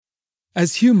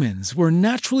As humans, we're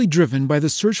naturally driven by the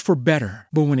search for better.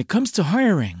 But when it comes to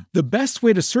hiring, the best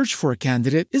way to search for a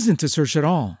candidate isn't to search at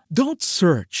all. Don't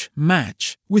search,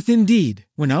 match with Indeed.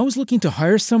 When I was looking to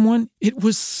hire someone, it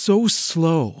was so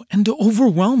slow and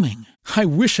overwhelming. I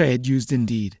wish I had used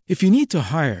Indeed. If you need to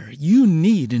hire, you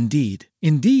need Indeed.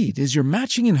 Indeed is your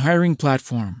matching and hiring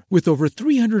platform with over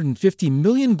 350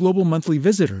 million global monthly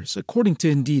visitors, according to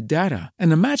Indeed data,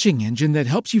 and a matching engine that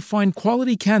helps you find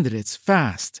quality candidates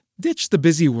fast. Ditch the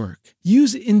busy work.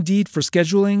 Use Indeed for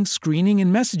scheduling, screening,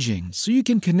 and messaging so you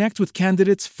can connect with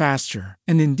candidates faster.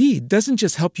 And Indeed doesn't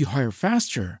just help you hire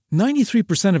faster.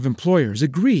 93% of employers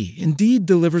agree Indeed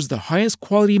delivers the highest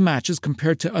quality matches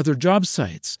compared to other job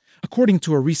sites, according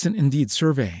to a recent Indeed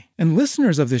survey. And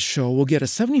listeners of this show will get a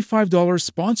 $75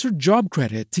 sponsored job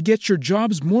credit to get your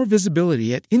jobs more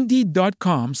visibility at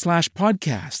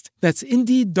Indeed.com/podcast. That's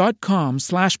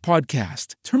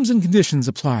Indeed.com/podcast. Terms and conditions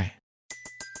apply.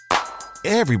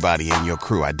 Everybody in your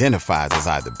crew identifies as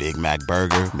either Big Mac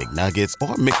Burger, McNuggets,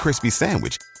 or McCrispy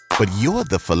Sandwich. But you're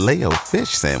the Filet-O-Fish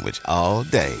Sandwich all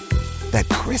day. That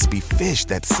crispy fish,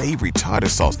 that savory tartar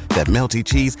sauce, that melty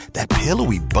cheese, that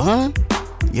pillowy bun.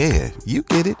 Yeah, you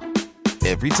get it.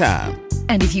 Every time.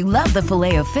 And if you love the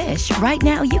Filet-O-Fish, right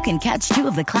now you can catch two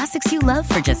of the classics you love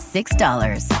for just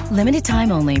 $6. Limited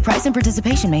time only. Price and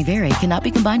participation may vary. Cannot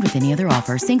be combined with any other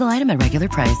offer. Single item at regular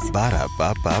price.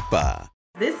 Ba-da-ba-ba-ba.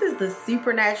 This is the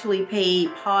Supernaturally Paid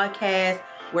podcast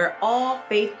where all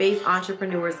faith-based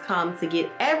entrepreneurs come to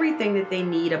get everything that they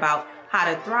need about how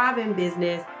to thrive in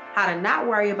business, how to not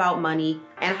worry about money,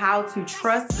 and how to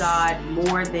trust God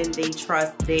more than they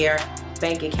trust their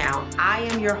bank account. I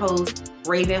am your host,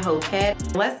 Raven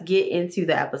Hoquette. Let's get into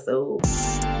the episode.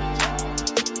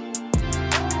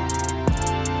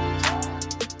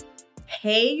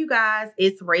 Hey, you guys,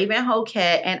 it's Raven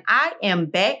Hoquette, and I am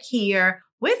back here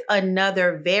with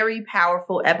another very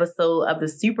powerful episode of the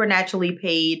Supernaturally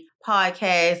Paid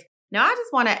podcast. Now, I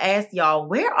just want to ask y'all,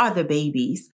 where are the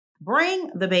babies? Bring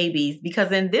the babies,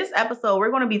 because in this episode, we're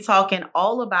going to be talking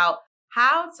all about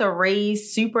how to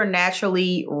raise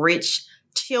supernaturally rich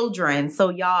children. So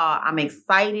y'all, I'm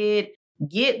excited.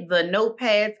 Get the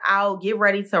notepads out. Get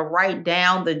ready to write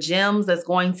down the gems that's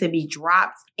going to be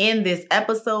dropped in this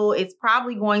episode. It's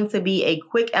probably going to be a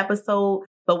quick episode,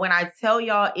 but when I tell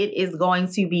y'all, it is going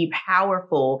to be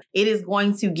powerful. It is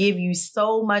going to give you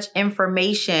so much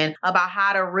information about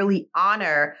how to really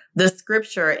honor the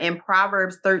scripture in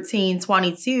Proverbs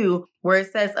 13:22, where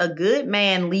it says, a good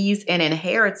man leaves an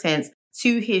inheritance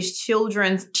to his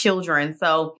children's children.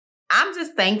 So I'm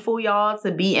just thankful, y'all,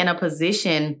 to be in a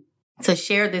position to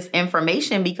share this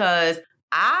information because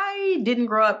I didn't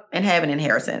grow up and have an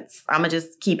inheritance. I'm going to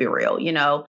just keep it real.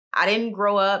 I didn't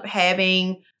grow up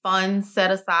having funds set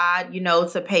aside,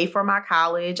 to pay for my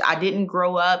college. I didn't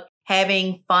grow up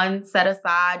having funds set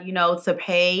aside, to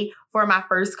pay for my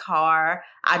first car.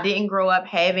 I didn't grow up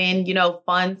having,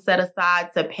 funds set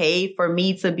aside to pay for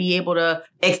me to be able to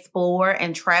explore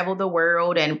and travel the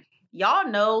world. And y'all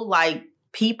know, like,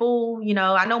 people,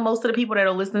 I know most of the people that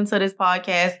are listening to this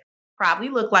podcast probably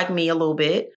look like me a little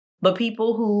bit, but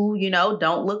people who,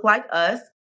 don't look like us,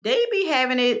 they be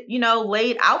having it,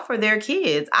 laid out for their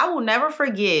kids. I will never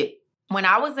forget when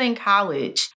I was in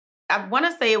college. I want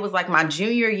to say it was like my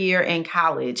junior year in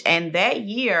college. And that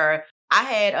year I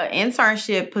had an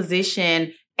internship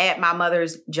position at my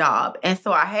mother's job. And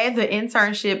so I had the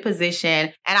internship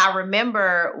position. And I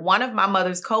remember one of my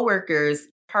mother's coworkers,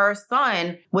 her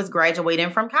son was graduating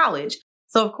from college.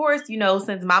 So of course,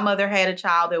 since my mother had a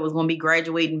child that was going to be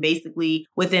graduating basically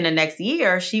within the next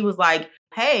year, she was like,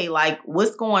 hey, like,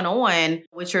 what's going on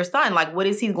with your son? Like, what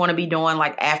is he going to be doing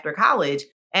like after college?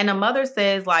 And the mother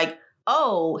says like,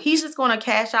 oh, he's just going to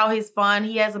cash out his fund.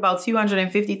 He has about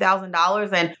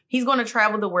 $250,000 and he's going to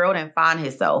travel the world and find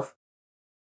himself.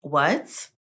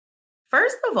 What?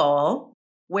 First of all,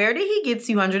 where did he get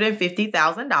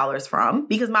 $250,000 from?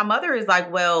 Because my mother is like,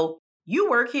 well,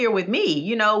 you work here with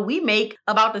me. We make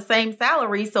about the same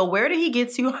salary. So where did he get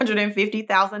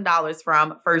 $250,000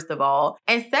 from, first of all?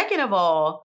 And second of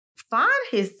all, find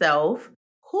himself.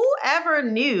 Whoever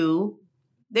knew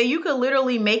that you could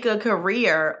literally make a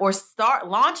career or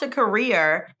launch a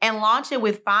career and launch it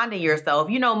with finding yourself.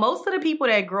 Most of the people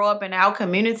that grow up in our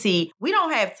community, we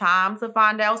don't have time to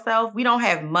find ourselves. We don't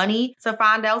have money to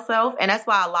find ourselves. And that's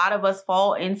why a lot of us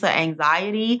fall into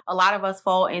anxiety. A lot of us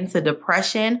fall into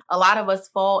depression. A lot of us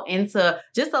fall into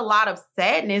just a lot of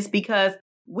sadness because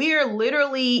we're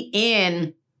literally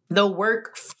in the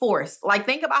workforce. Like,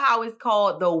 think about how it's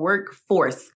called the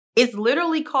workforce. It's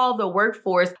literally called the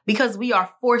workforce because we are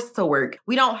forced to work.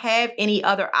 We don't have any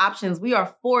other options. We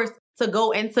are forced to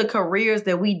go into careers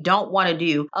that we don't want to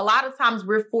do. A lot of times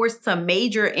we're forced to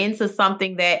major into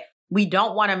something that we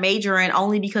don't want to major in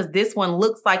only because this one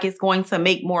looks like it's going to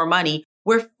make more money.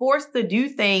 We're forced to do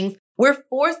things. We're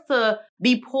forced to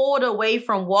be pulled away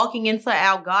from walking into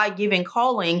our God-given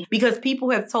calling because people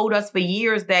have told us for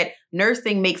years that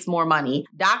nursing makes more money,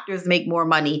 doctors make more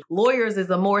money, lawyers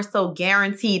is a more so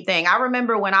guaranteed thing. I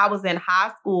remember when I was in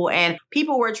high school and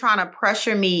people were trying to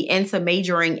pressure me into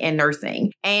majoring in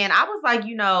nursing. And I was like,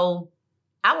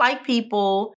 I like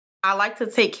people. I like to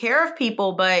take care of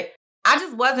people, but I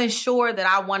just wasn't sure that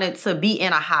I wanted to be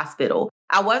in a hospital.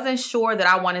 I wasn't sure that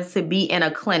I wanted to be in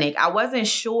a clinic. I wasn't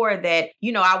sure that,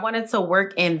 I wanted to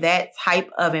work in that type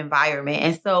of environment.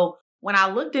 And so when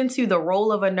I looked into the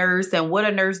role of a nurse and what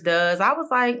a nurse does, I was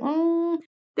like,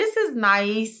 this is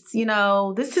nice.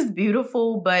 This is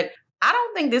beautiful, but I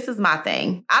don't think this is my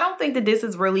thing. I don't think that this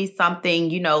is really something,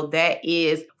 that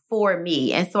is for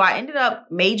me. And so I ended up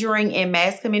majoring in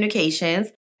mass communications.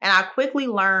 And I quickly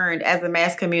learned as a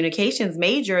mass communications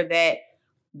major that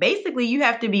basically you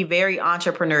have to be very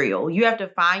entrepreneurial. You have to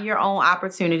find your own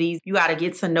opportunities. You got to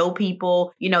get to know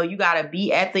people. You got to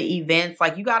be at the events.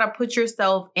 Like you got to put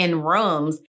yourself in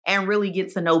rooms and really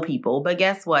get to know people. But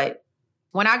guess what?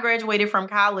 When I graduated from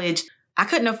college, I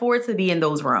couldn't afford to be in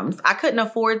those rooms. I couldn't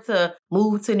afford to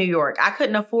move to New York. I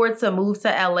couldn't afford to move to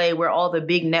LA where all the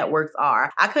big networks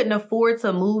are. I couldn't afford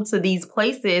to move to these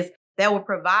places that would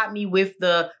provide me with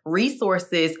the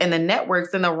resources and the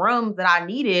networks and the rooms that I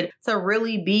needed to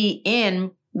really be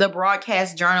in the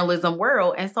broadcast journalism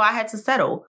world. And so I had to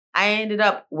settle. I ended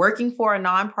up working for a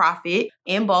nonprofit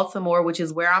in Baltimore, which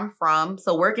is where I'm from.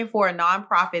 So working for a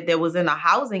nonprofit that was in the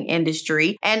housing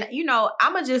industry. And,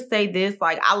 I'm going to just say this,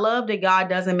 I love that God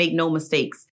doesn't make no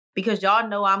mistakes because y'all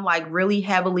know I'm really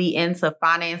heavily into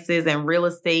finances and real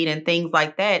estate and things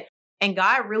like that. And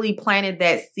God really planted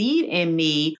that seed in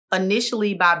me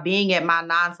initially by being at my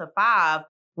 9-to-5,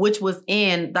 which was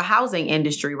in the housing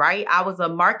industry, right? I was a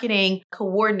marketing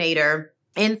coordinator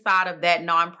inside of that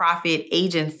nonprofit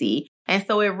agency. And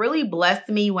so it really blessed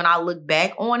me when I look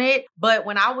back on it. But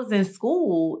when I was in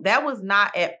school, that was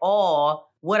not at all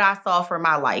what I saw for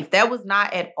my life. That was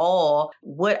not at all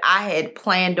what I had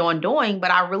planned on doing,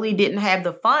 but I really didn't have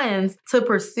the funds to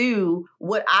pursue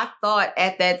what I thought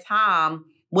at that time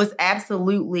was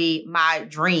absolutely my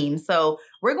dream. So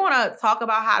we're going to talk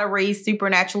about how to raise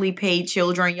supernaturally paid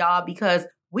children, y'all, because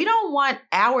we don't want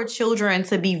our children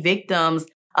to be victims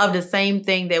of the same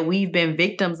thing that we've been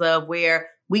victims of, where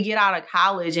we get out of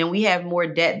college and we have more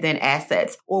debt than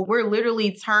assets, or we're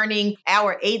literally turning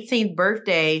our 18th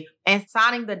birthday and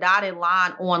signing the dotted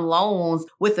line on loans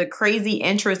with a crazy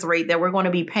interest rate that we're going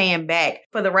to be paying back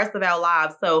for the rest of our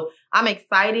lives. So I'm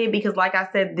excited because, like I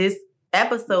said, this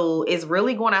episode is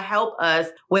really going to help us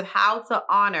with how to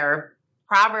honor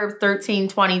Proverbs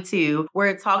 13:22, where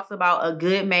it talks about a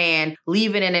good man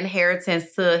leaving an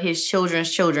inheritance to his children's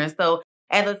children. So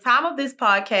at the time of this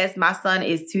podcast, my son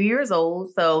is 2 years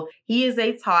old. So he is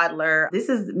a toddler. This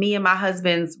is me and my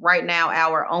husband's right now,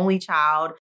 our only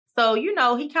child. So,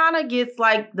 he kind of gets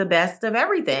the best of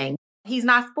everything. He's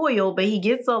not spoiled, but he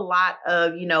gets a lot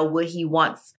of, what he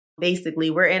wants. Basically,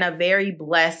 we're in a very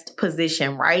blessed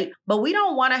position, right? But we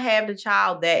don't want to have the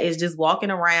child that is just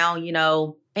walking around,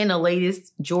 in the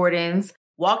latest Jordans,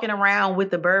 walking around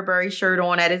with the Burberry shirt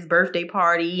on at his birthday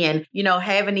party and,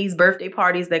 having these birthday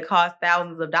parties that cost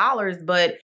thousands of dollars,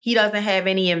 but he doesn't have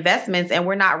any investments and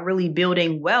we're not really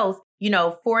building wealth,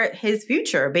 for his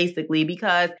future, basically,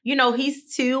 because,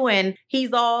 he's 2 and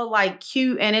he's all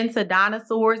cute and into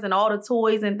dinosaurs and all the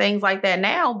toys and things like that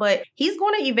now, but he's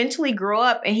going to eventually grow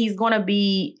up and he's going to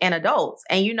be an adult.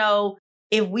 And,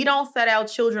 if we don't set our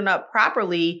children up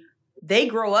properly, they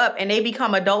grow up and they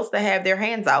become adults that have their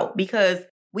hands out because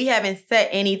we haven't set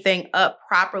anything up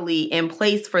properly in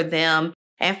place for them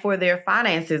and for their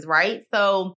finances, right?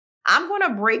 So I'm going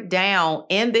to break down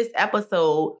in this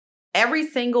episode every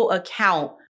single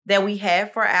account that we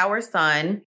have for our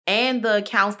son and the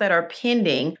accounts that are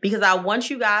pending, because I want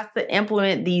you guys to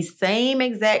implement these same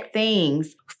exact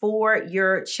things for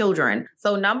your children.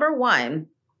 So number one,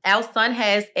 our son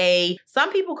has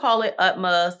some people call it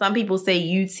UTMA, some people say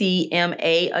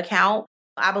UTMA account.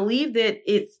 I believe that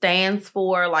it stands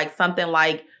for something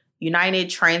like United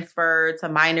Transfer to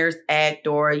Minors Act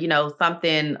or,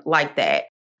 something like that.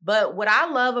 But what I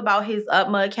love about his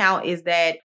UTMA account is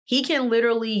that he can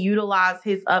literally utilize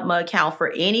his UTMA account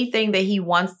for anything that he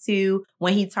wants to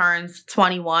when he turns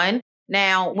 21.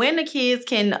 Now, when the kids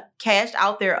can cash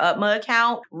out their UTMA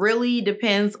account really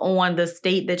depends on the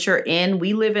state that you're in.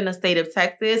 We live in the state of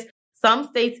Texas. Some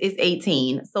states is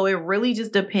 18. So it really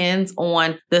just depends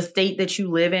on the state that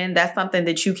you live in. That's something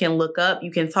that you can look up.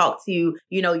 You can talk to,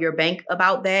 your bank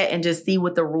about that and just see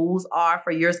what the rules are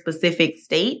for your specific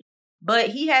state. But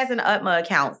he has an UTMA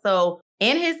account. So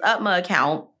in his UTMA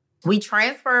account, we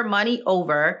transfer money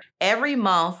over every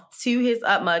month to his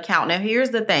UTMA account. Now,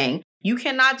 here's the thing. You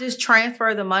cannot just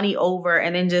transfer the money over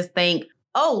and then just think,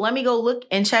 oh, let me go look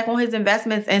and check on his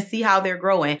investments and see how they're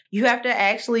growing. You have to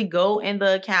actually go in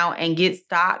the account and get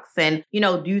stocks and,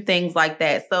 do things like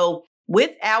that. So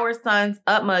with our son's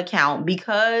UTMA account,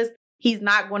 because he's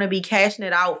not going to be cashing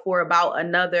it out for about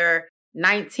another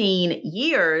 19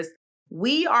 years,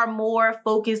 we are more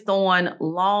focused on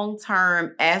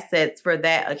long-term assets for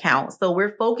that account. So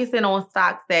we're focusing on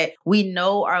stocks that we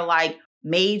know are like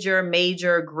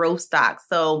major growth stocks.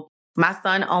 So my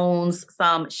son owns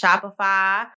some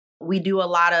Shopify. We do a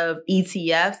lot of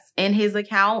ETFs in his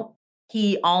account.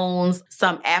 He owns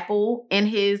some Apple in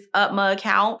his UTMA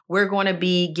account. We're going to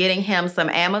be getting him some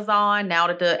Amazon now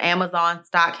that the Amazon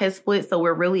stock has split. So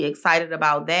we're really excited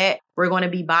about that. We're going to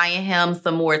be buying him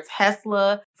some more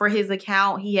Tesla for his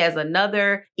account. He has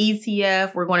another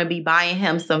ETF. We're going to be buying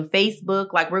him some Facebook.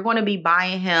 We're going to be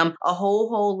buying him a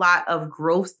whole lot of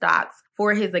growth stocks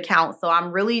for his account. So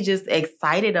I'm really just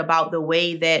excited about the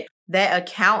way that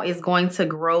account is going to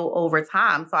grow over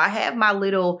time. So I have my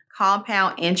little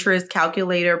compound interest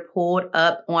calculator pulled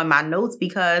up on my notes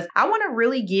because I want to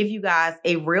really give you guys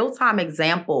a real-time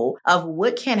example of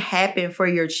what can happen for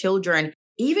your children,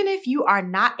 even if you are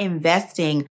not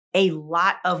investing a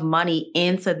lot of money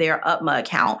into their UTMA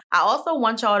account. I also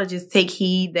want y'all to just take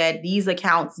heed that these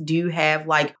accounts do have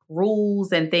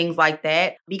rules and things like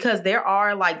that, because there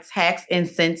are tax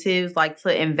incentives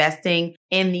to investing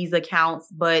in these accounts.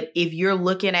 But if you're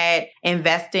looking at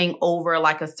investing over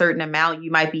a certain amount,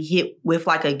 you might be hit with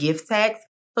a gift tax.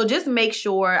 So just make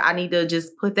sure, I need to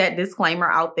just put that disclaimer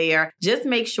out there. Just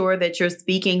make sure that you're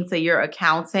speaking to your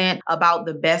accountant about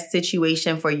the best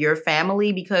situation for your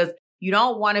family, because you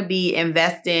don't want to be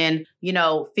investing,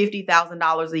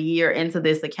 $50,000 a year into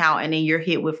this account and then you're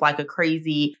hit with a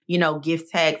crazy,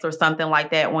 gift tax or something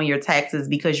like that on your taxes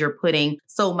because you're putting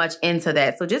so much into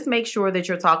that. So just make sure that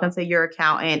you're talking to your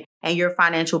accountant and your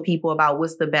financial people about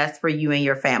what's the best for you and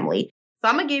your family. So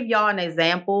I'm going to give y'all an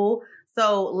example.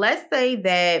 So let's say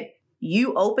that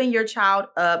you open your child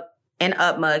up an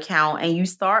UTMA account and you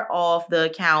start off the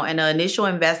account and the initial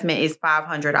investment is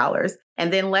 $500.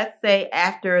 And then let's say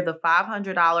after the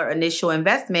 $500 initial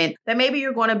investment, that maybe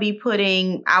you're going to be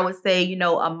putting, I would say,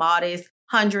 a modest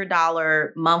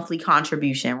 $100 monthly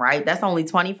contribution, right? That's only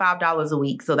 $25 a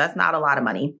week. So that's not a lot of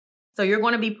money. So you're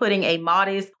going to be putting a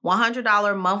modest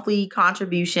 $100 monthly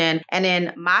contribution. And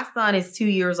then my son is 2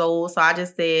 years old. So I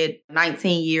just said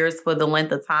 19 years for the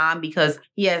length of time because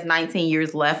he has 19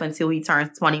 years left until he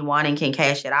turns 21 and can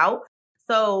cash it out.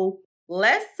 So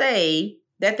let's say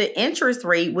that the interest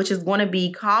rate, which is going to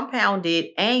be compounded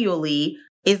annually,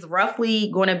 is roughly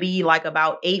going to be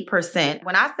about 8%.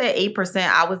 When I said 8%,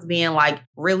 I was being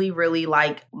really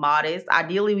modest.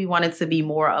 Ideally, we want it to be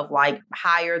more of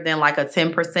higher than a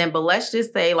 10%, but let's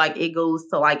just say it goes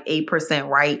to 8%,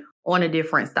 right, on the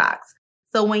different stocks.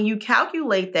 So when you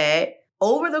calculate that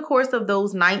over the course of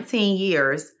those 19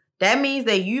 years, that means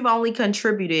that you've only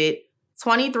contributed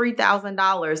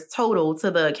 $23,000 total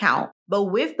to the account. But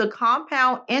with the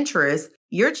compound interest,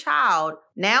 your child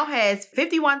now has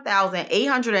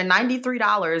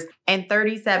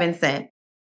 $51,893.37.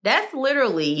 That's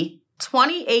literally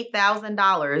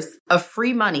 $28,000 of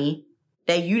free money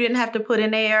that you didn't have to put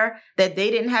in there, that they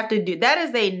didn't have to do. That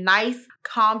is a nice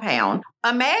compound.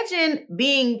 Imagine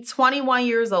being 21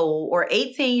 years old or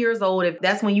 18 years old, if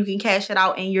that's when you can cash it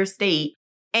out in your state,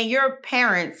 and your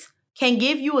parents can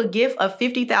give you a gift of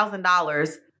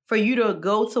 $50,000 for you to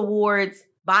go towards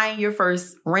buying your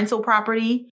first rental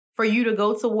property, for you to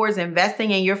go towards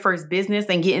investing in your first business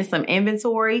and getting some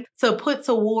inventory, to put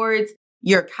towards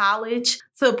your college,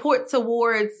 to put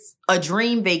towards a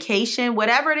dream vacation,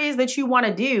 whatever it is that you want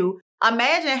to do.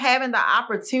 Imagine having the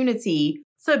opportunity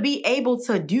to be able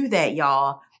to do that,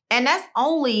 y'all. And that's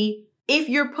only if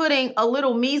you're putting a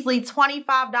little measly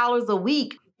 $25 a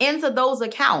week into those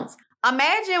accounts.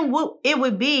 Imagine what it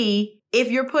would be if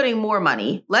you're putting more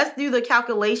money. Let's do the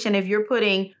calculation. If you're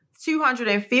putting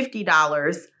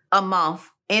 $250 a month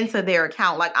into their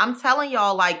account, I'm telling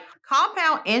y'all,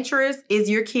 compound interest is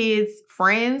your kids'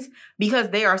 friends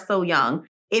because they are so young.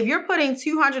 If you're putting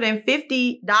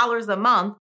 $250 a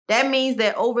month, that means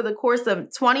that over the course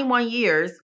of 21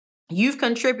 years, you've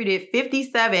contributed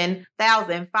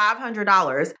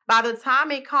 $57,500. By the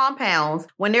time it compounds,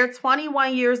 when they're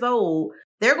 21 years old,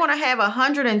 they're going to have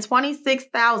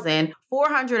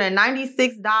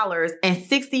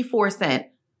 $126,496.64.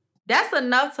 That's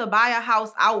enough to buy a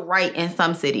house outright in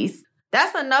some cities.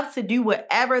 That's enough to do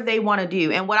whatever they want to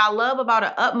do. And what I love about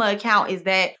an UTMA account is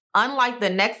that unlike the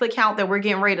next account that we're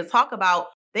getting ready to talk about,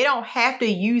 they don't have to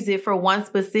use it for one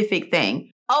specific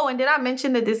thing. Oh, and did I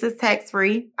mention that this is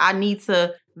tax-free? I need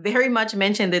to very much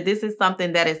mention that this is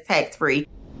something that is tax-free.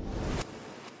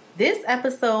 This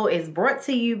episode is brought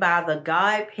to you by the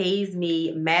God Pays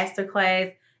Me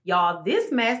Masterclass. Y'all,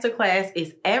 this masterclass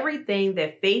is everything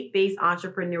that faith-based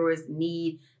entrepreneurs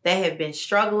need that have been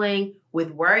struggling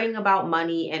with worrying about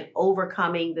money and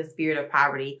overcoming the spirit of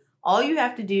poverty. All you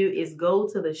have to do is go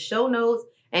to the show notes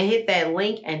and hit that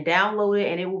link and download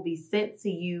it, and it will be sent to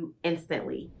you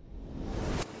instantly.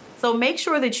 So make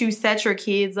sure that you set your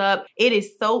kids up. It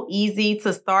is so easy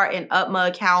to start an UTMA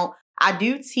account. I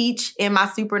do teach in my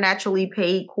Supernaturally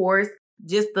Paid course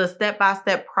just the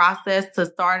step-by-step process to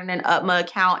starting an UTMA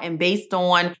account and based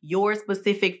on your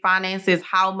specific finances,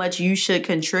 how much you should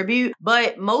contribute.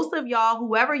 But most of y'all,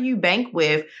 whoever you bank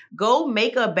with, go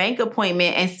make a bank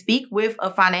appointment and speak with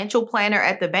a financial planner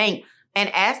at the bank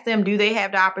and ask them, do they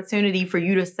have the opportunity for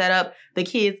you to set up the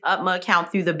kids' UTMA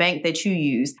account through the bank that you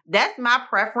use? That's my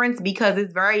preference because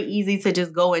it's very easy to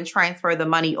just go and transfer the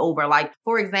money over. Like,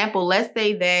 for example, let's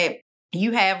say that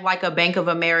you have like a Bank of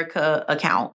America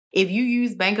account. If you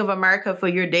use Bank of America for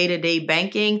your day-to-day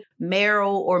banking,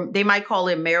 Merrill, or they might call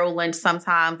it Merrill Lynch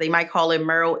sometimes, they might call it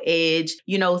Merrill Edge,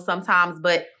 sometimes,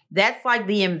 but that's like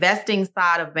the investing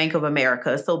side of Bank of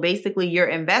America. So basically your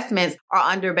investments are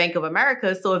under Bank of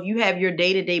America. So if you have your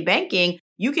day-to-day banking,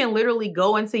 you can literally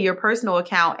go into your personal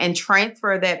account and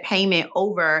transfer that payment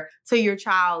over to your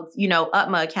child's,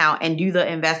 UTMA account and do the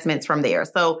investments from there.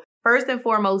 So first and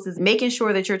foremost is making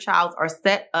sure that your child are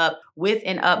set up with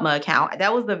an UTMA account.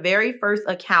 That was the very first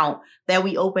account that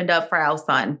we opened up for our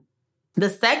son. The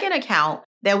second account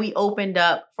that we opened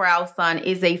up for our son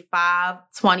is a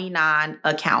 529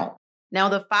 account. Now,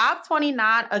 the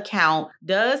 529 account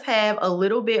does have a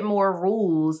little bit more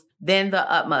rules than the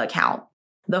UTMA account.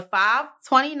 The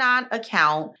 529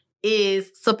 account is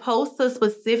supposed to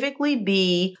specifically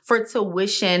be for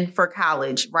tuition for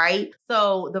college, right?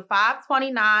 So the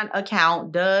 529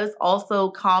 account does also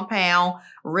compound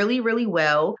really, really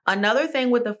well. Another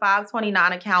thing with the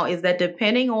 529 account is that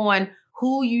depending on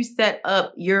who you set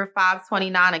up your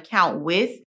 529 account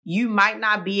with, you might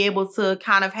not be able to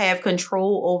kind of have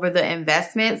control over the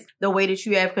investments the way that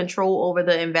you have control over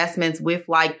the investments with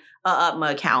like a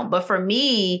UTMA account. But for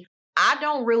me, I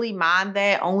don't really mind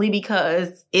that only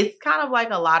because it's kind of like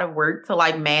a lot of work to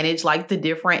like manage like the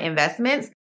different investments.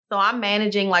 So I'm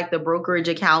managing like the brokerage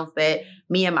accounts that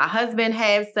me and my husband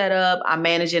have set up. I'm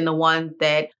managing the ones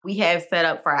that we have set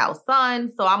up for our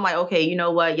son. So I'm like, okay, you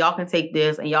know what? Y'all can take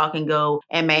this and y'all can go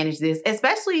and manage this,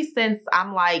 especially since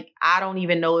I'm like, I don't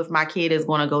even know if my kid is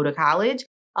going to go to college.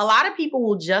 A lot of people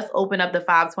will just open up the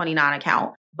 529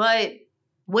 account, but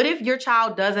what if your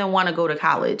child doesn't want to go to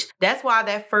college? That's why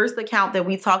that first account that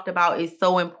we talked about is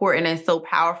so important and so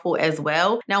powerful as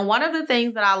well. Now, one of the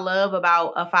things that I love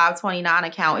about a 529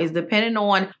 account is depending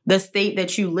on the state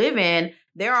that you live in,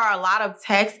 there are a lot of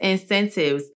tax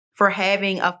incentives for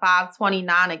having a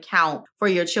 529 account for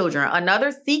your children.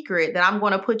 Another secret that I'm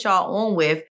going to put y'all on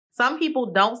with, some people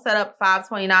don't set up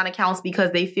 529 accounts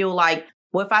because they feel like,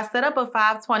 well, if I set up a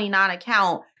 529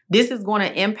 account, this is going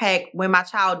to impact when my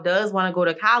child does want to go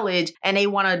to college and they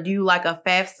want to do like a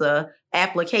FAFSA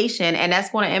application, and that's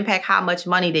going to impact how much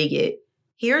money they get.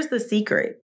 Here's the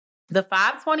secret. The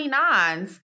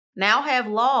 529s now have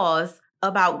laws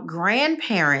about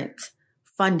grandparent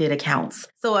funded accounts.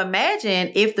 So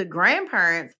imagine if the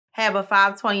grandparents have a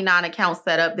 529 account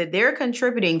set up that they're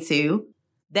contributing to,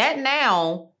 that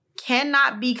now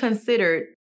cannot be considered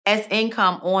as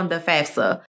income on the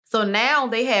FAFSA. So now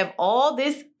they have all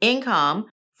this income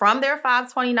from their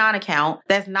 529 account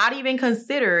that's not even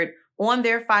considered on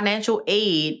their financial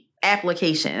aid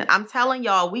application. I'm telling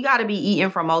y'all, we got to be eating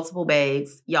from multiple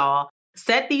bags, y'all.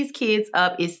 Set these kids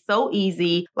up. It's so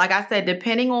easy. Like I said,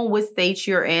 depending on what state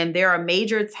you're in, there are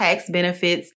major tax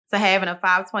benefits to having a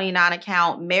 529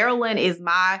 account. Maryland is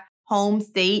my home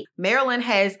state. Maryland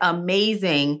has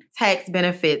amazing tax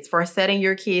benefits for setting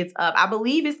your kids up. I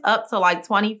believe it's up to like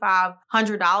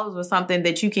 $2,500 or something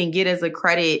that you can get as a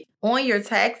credit on your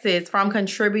taxes from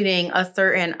contributing a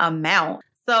certain amount.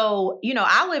 So,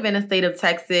 I live in the state of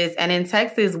Texas, and in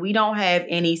Texas, we don't have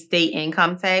any state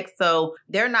income tax. So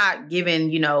they're not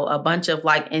giving, a bunch of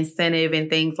like incentive and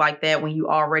things like that when you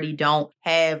already don't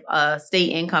have a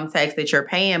state income tax that you're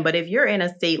paying. But if you're in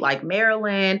a state like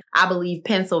Maryland, I believe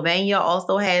Pennsylvania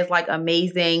also has like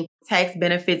amazing tax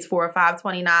benefits for a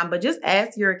 529. But just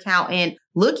ask your accountant,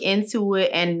 look into it,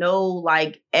 and know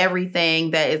like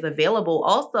everything that is available.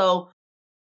 Also,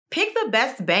 pick the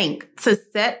best bank to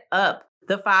set up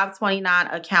the 529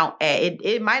 account at.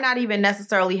 It might not even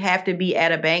necessarily have to be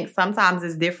at a bank. Sometimes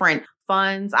it's different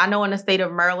funds. I know in the state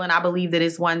of Maryland, I believe that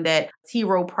it's one that T.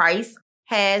 Rowe Price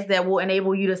has that will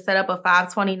enable you to set up a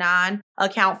 529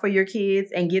 account for your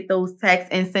kids and get those tax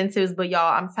incentives. But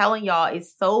y'all, I'm telling y'all,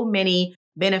 it's so many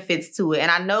benefits to it.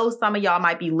 And I know some of y'all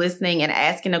might be listening and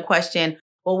asking the question,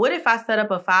 well, what if I set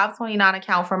up a 529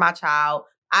 account for my child?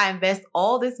 I invest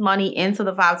all this money into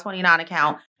the 529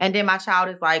 account, and then my child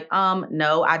is like,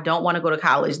 no, I don't want to go to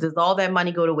college. Does all that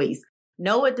money go to waste?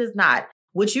 No, it does not.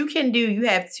 What you can do, you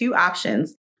have two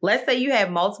options. Let's say you have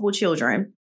multiple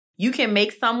children. You can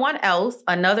make someone else,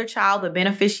 another child, the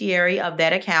beneficiary of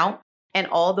that account, and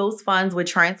all those funds would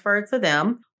transfer to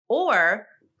them. Or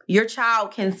your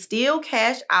child can still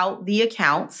cash out the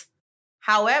accounts.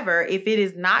 However, if it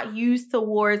is not used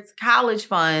towards college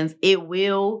funds, it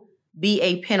will be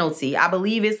a penalty. I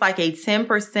believe it's like a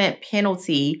 10%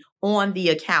 penalty on the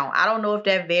account. I don't know if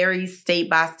that varies state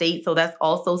by state. So that's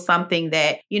also something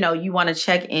that, you want to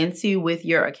check into with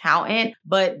your accountant.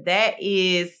 But that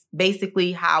is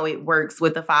basically how it works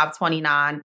with the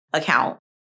 529 account.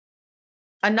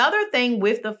 Another thing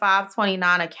with the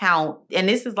 529 account, and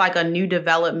this is like a new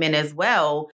development as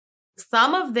well,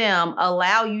 some of them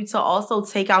allow you to also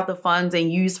take out the funds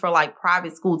and use for like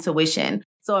private school tuition.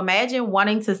 So imagine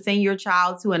wanting to send your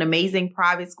child to an amazing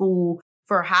private school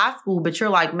for high school, but you're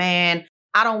like, man,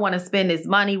 I don't want to spend this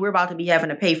money. We're about to be having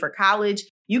to pay for college.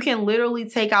 You can literally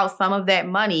take out some of that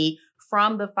money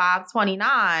from the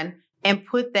 529 and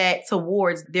put that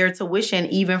towards their tuition,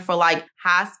 even for like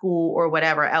high school or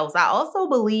whatever else. I also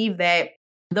believe that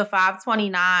the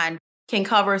 529 can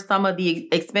cover some of the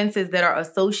expenses that are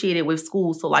associated with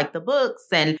school. So like the books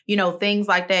and, things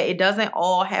like that. It doesn't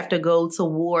all have to go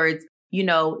towards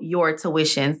your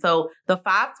tuition. So the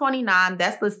 529,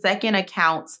 that's the second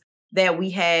account that we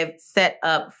have set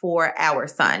up for our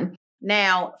son.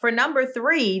 Now, for number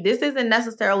 3, this isn't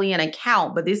necessarily an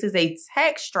account, but this is a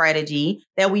tax strategy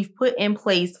that we've put in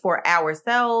place for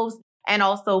ourselves and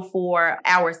also for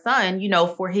our son,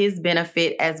 for his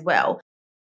benefit as well.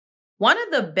 One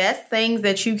of the best things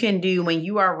that you can do when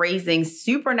you are raising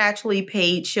supernaturally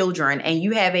paid children and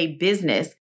you have a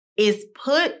business is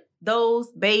put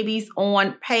those babies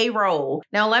on payroll.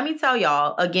 Now, let me tell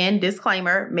y'all, again,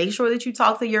 disclaimer, make sure that you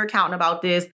talk to your accountant about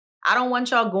this. I don't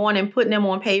want y'all going and putting them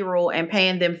on payroll and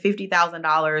paying them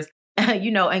 $50,000,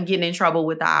 and getting in trouble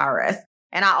with the IRS.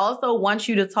 And I also want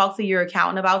you to talk to your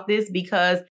accountant about this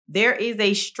because there is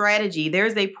a strategy.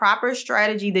 There's a proper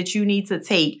strategy that you need to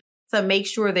take to make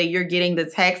sure that you're getting the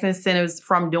tax incentives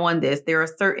from doing this. There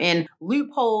are certain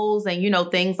loopholes and,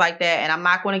 things like that. And I'm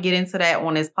not going to get into that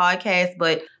on this podcast,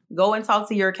 but go and talk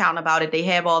to your accountant about it. They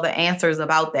have all the answers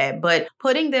about that. But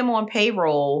putting them on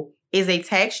payroll is a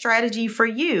tax strategy for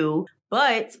you,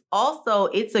 but also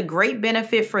it's a great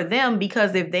benefit for them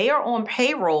because if they are on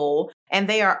payroll and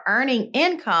they are earning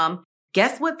income,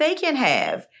 guess what they can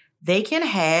have? They can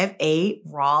have a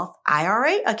Roth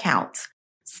IRA account.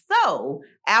 So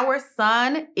our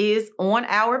son is on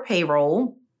our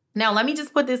payroll. Now, let me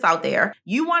just put this out there.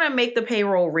 You want to make the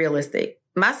payroll realistic.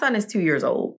 My son is 2 years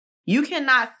old. You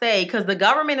cannot say, because the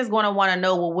government is going to want to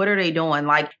know, well, what are they doing?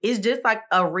 Like, it's just like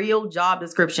a real job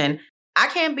description. I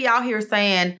can't be out here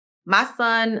saying my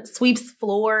son sweeps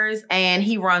floors and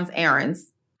he runs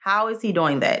errands. How is he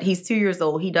doing that? He's 2 years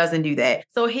old. He doesn't do that.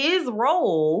 So his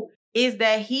role is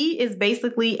that he is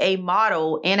basically a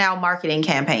model in our marketing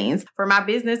campaigns. For my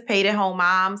business, Paid at Home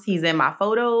Moms, he's in my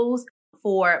photos.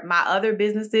 For my other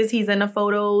businesses, he's in the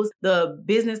photos. The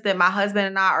business that my husband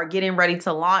and I are getting ready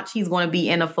to launch, he's going to be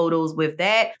in the photos with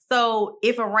that. So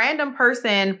if a random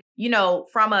person,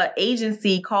 from an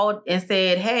agency called and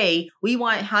said, hey, we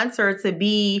want Hunter to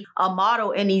be a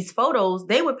model in these photos,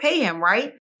 they would pay him,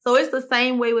 right? So it's the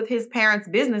same way with his parents'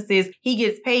 businesses. He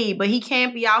gets paid, but he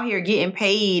can't be out here getting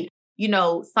paid,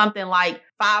 something like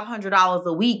 $500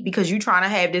 a week because you're trying to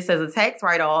have this as a tax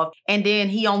write-off. And then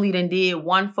he only did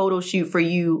one photo shoot for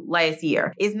you last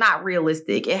year. It's not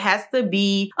realistic. It has to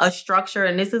be a structure.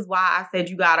 And this is why I said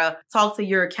you got to talk to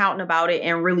your accountant about it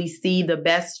and really see the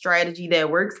best strategy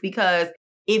that works. Because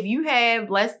if you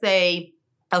have, let's say,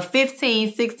 a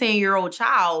 15, 16-year-old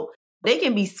child, They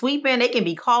can be sweeping, they can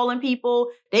be calling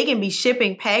people, they can be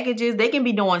shipping packages, they can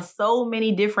be doing so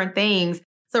many different things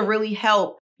to really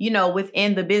help,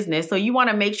 within the business. So you want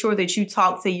to make sure that you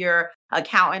talk to your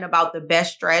accountant about the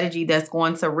best strategy that's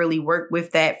going to really work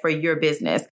with that for your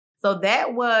business. So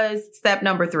that was step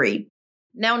number 3.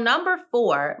 Now, number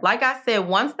 4, like I said,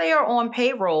 once they are on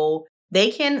payroll,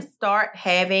 they can start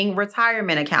having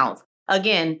retirement accounts.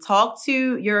 Again, talk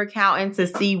to your accountant to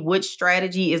see which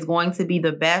strategy is going to be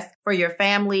the best for your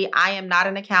family. I am not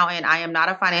an accountant. I am not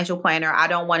a financial planner. I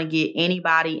don't want to get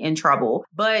anybody in trouble.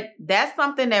 But that's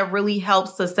something that really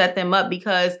helps to set them up,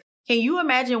 because can you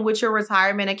imagine what your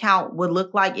retirement account would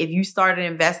look like if you started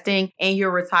investing in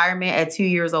your retirement at 2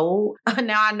 years old?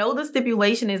 Now, I know the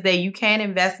stipulation is that you can't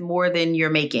invest more than you're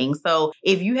making. So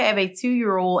if you have a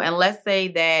 2-year-old and let's say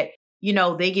that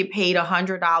they get paid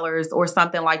 $100 or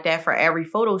something like that for every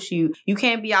photo shoot, you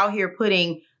can't be out here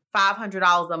putting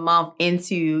 $500 a month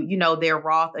into, their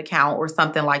Roth account or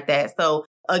something like that. So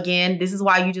again, this is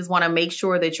why you just want to make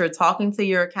sure that you're talking to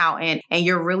your accountant and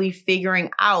you're really figuring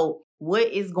out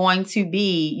what is going to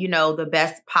be, the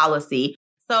best policy.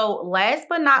 So last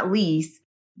but not least,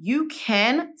 you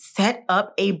can set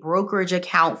up a brokerage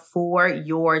account for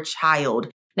your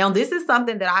child. Now, this is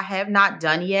something that I have not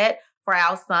done yet for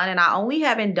our son, and I only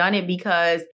haven't done it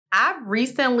because I've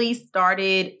recently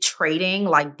started trading,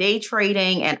 like day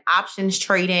trading and options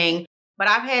trading, but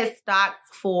I've had stocks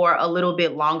for a little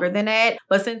bit longer than that.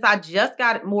 But since I just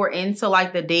got more into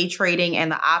like the day trading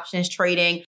and the options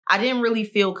trading, I didn't really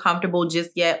feel comfortable just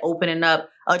yet opening up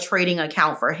a trading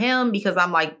account for him because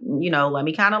I'm like, let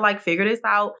me kind of like figure this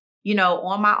out,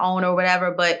 on my own or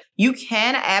whatever. But you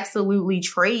can absolutely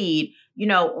trade,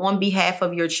 on behalf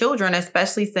of your children,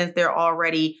 especially since they're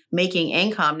already making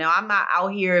income. Now, I'm not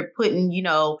out here putting,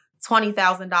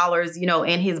 $20,000,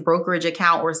 in his brokerage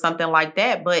account or something like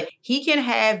that, but he can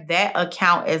have that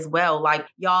account as well. Like,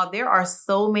 y'all, there are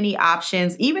so many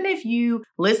options. Even if you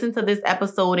listen to this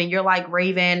episode and you're like,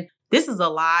 Raven, this is a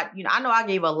lot. I know I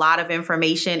gave a lot of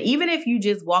information. Even if you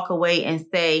just walk away and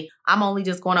say, I'm only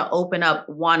just going to open up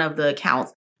one of the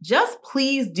accounts, just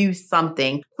please do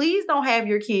something. Please don't have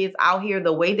your kids out here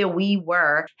the way that we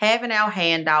were, having our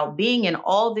hand out, being in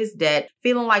all this debt,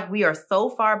 feeling like we are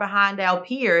so far behind our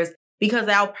peers because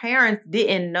our parents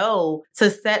didn't know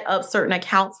to set up certain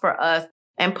accounts for us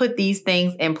and put these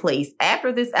things in place.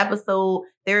 After this episode,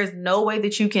 there is no way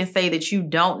that you can say that you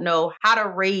don't know how to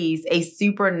raise a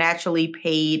supernaturally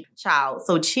paid child.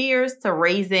 So cheers to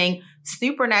raising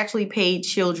supernaturally paid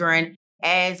children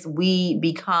as we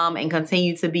become and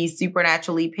continue to be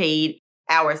supernaturally paid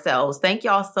ourselves. Thank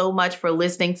y'all so much for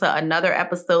listening to another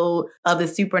episode of the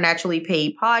Supernaturally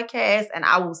Paid podcast, and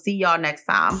I will see y'all next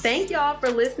time. Thank y'all for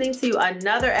listening to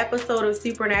another episode of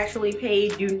Supernaturally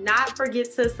Paid. Do not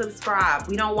forget to subscribe.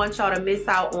 We don't want y'all to miss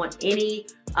out on any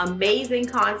amazing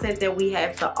content that we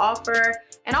have to offer.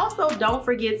 And also don't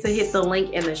forget to hit the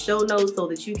link in the show notes so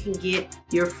that you can get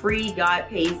your free God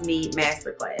Pays Me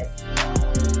masterclass.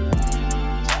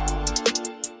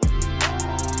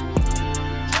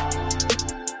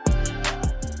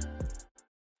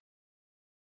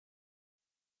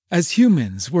 As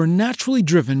humans, we're naturally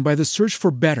driven by the search for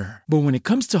better. But when it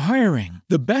comes to hiring,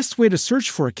 the best way to search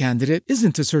for a candidate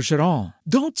isn't to search at all.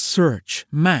 Don't search,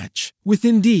 match with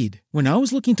Indeed. When I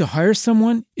was looking to hire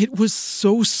someone, it was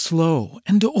so slow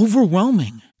and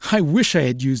overwhelming. I wish I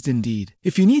had used Indeed.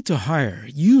 If you need to hire,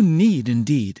 you need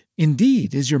Indeed.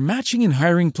 Indeed is your matching and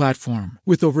hiring platform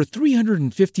with over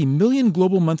 350 million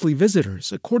global monthly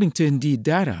visitors, according to Indeed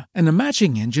data, and a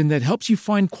matching engine that helps you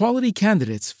find quality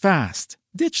candidates fast.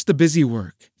 Ditch the busy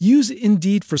work. Use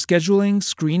Indeed for scheduling,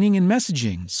 screening, and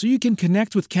messaging so you can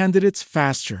connect with candidates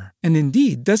faster. And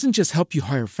Indeed doesn't just help you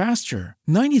hire faster.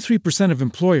 93% of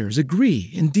employers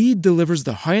agree Indeed delivers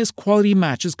the highest quality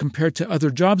matches compared to other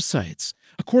job sites,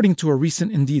 according to a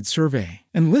recent Indeed survey.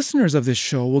 And listeners of this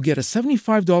show will get a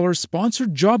 $75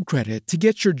 sponsored job credit to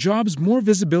get your jobs more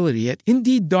visibility at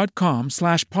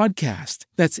Indeed.com/podcast.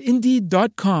 That's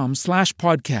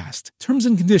Indeed.com/podcast. Terms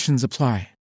and conditions apply.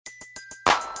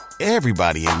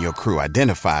 Everybody in your crew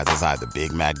identifies as either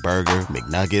Big Mac Burger,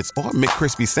 McNuggets, or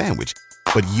McCrispy Sandwich.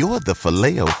 But you're the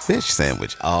Filet-O-Fish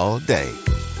Sandwich all day.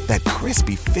 That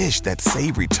crispy fish, that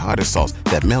savory tartar sauce,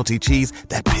 that melty cheese,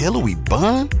 that pillowy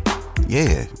bun.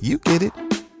 Yeah, you get it.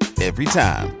 Every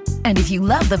time. And if you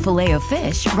love the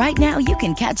Filet-O-Fish, right now you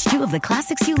can catch 2 of the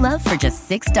classics you love for just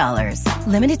 $6.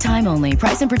 Limited time only.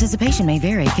 Price and participation may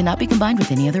vary. Cannot be combined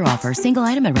with any other offer. Single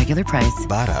item at regular price.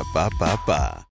 Ba-da-ba-ba-ba.